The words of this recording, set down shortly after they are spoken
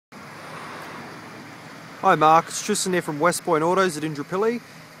Hi Mark, it's Tristan here from Westpoint Autos at Indooroopilly.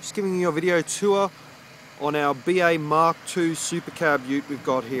 Just giving you a video tour on our BA Mark II Supercab ute we've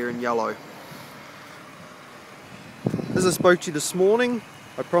got here in yellow. As I spoke to you this morning,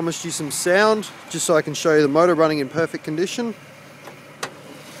 I promised you some sound just so I can show you the motor running in perfect condition.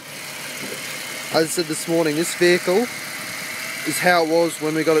 As I said this morning, this vehicle is how it was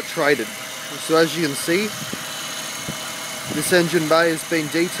when we got it traded. So as you can see, this engine bay has been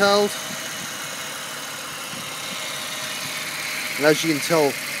detailed. And as you can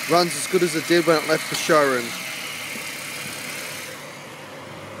tell, runs as good as it did when it left the showroom.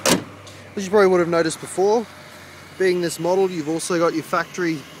 As you probably would have noticed before, being this model, you've also got your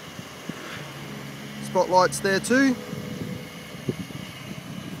factory spotlights there too.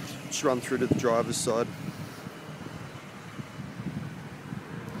 Just run through to the driver's side.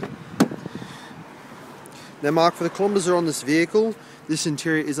 Now Mark, for the kilometres are on this vehicle, this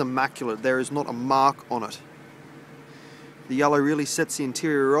interior is immaculate. There is not a mark on it. The yellow really sets the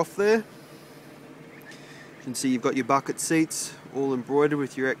interior off there. You can see you've got your bucket seats all embroidered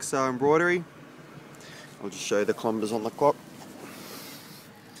with your XR embroidery. I'll just show you the kilometres on the clock.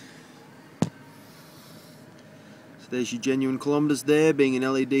 So there's your genuine kilometres there, being an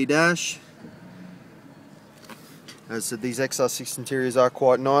LED dash. As I said, these XR6 interiors are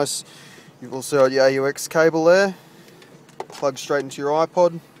quite nice. You've also got your AUX cable there, plugs straight into your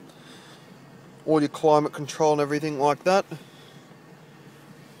iPod. All your climate control and everything like that.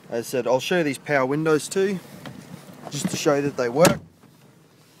 As I said, I'll show you these power windows too, just to show you that they work.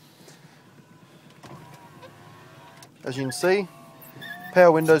 As you can see,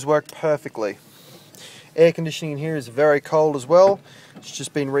 power windows work perfectly. Air conditioning in here is very cold as well. It's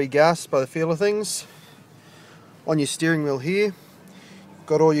just been regassed by the feel of things. On your steering wheel here, you've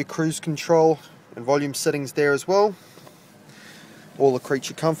got all your cruise control and volume settings there as well. All the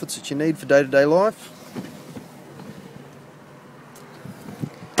creature comforts that you need for day-to-day life.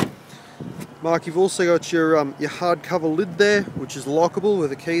 Mark, you've also got your hardcover lid there, which is lockable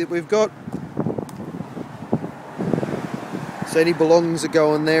with a key that we've got. So any belongings that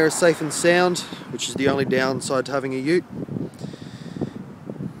go in there are safe and sound, which is the only downside to having a ute.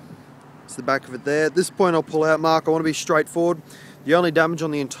 It's the back of it there. At this point I'll pull out, Mark. I want to be straightforward. The only damage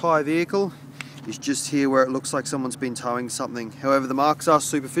on the entire vehicle is just here where it looks like someone's been towing something. However, the marks are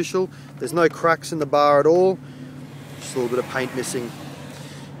superficial. There's no cracks in the bar at all. Just a little bit of paint missing.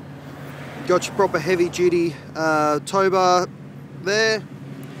 Got your proper heavy duty tow bar there,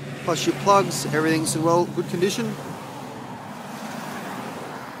 plus your plugs. Everything's in good condition.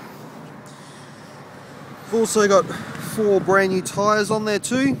 We've also got 4 brand new tyres on there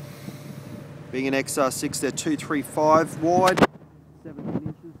too. Being an XR6, they're 235 wide, 17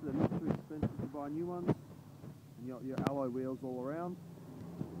 inches. They're not too expensive to buy new ones. And you got your alloy wheels all around.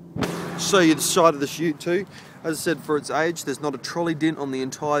 Show you the side of the ute too. As I said, for its age, there's not a trolley dent on the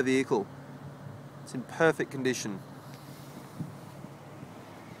entire vehicle. It's in perfect condition.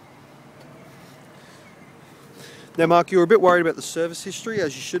 Now Mark, you're a bit worried about the service history,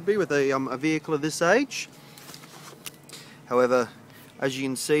 as you should be with a vehicle of this age. However, as you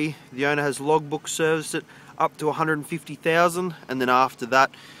can see, the owner has logbook serviced it up to 150,000, and then after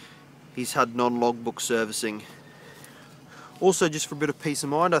that he's had non-logbook servicing. Also, just for a bit of peace of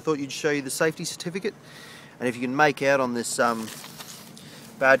mind, I thought you'd show you the safety certificate, and if you can make out on this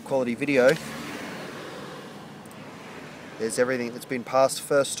bad quality video, there's everything that's been passed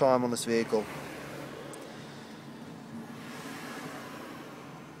first time on this vehicle.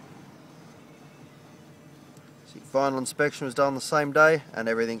 So your final inspection was done the same day and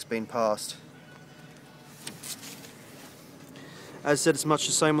everything's been passed. As I said, it's much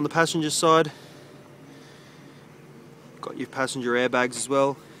the same on the passenger side. Got your passenger airbags as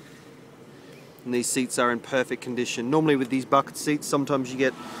well. And these seats are in perfect condition. Normally with these bucket seats, sometimes you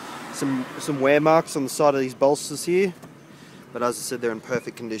get some wear marks on the side of these bolsters here. But as I said, they're in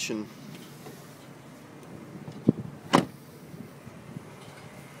perfect condition.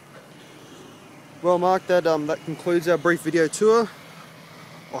 Well Mark, that concludes our brief video tour.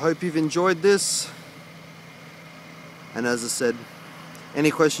 I hope you've enjoyed this. And as I said,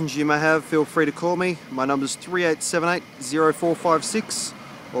 any questions you may have, feel free to call me. My number's 3878 0456.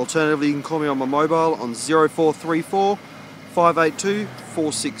 Alternatively, you can call me on my mobile on 0434 582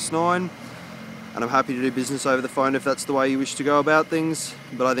 469. And I'm happy to do business over the phone if that's the way you wish to go about things.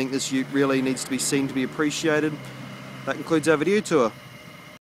 But I think this ute really needs to be seen to be appreciated. That concludes our video tour.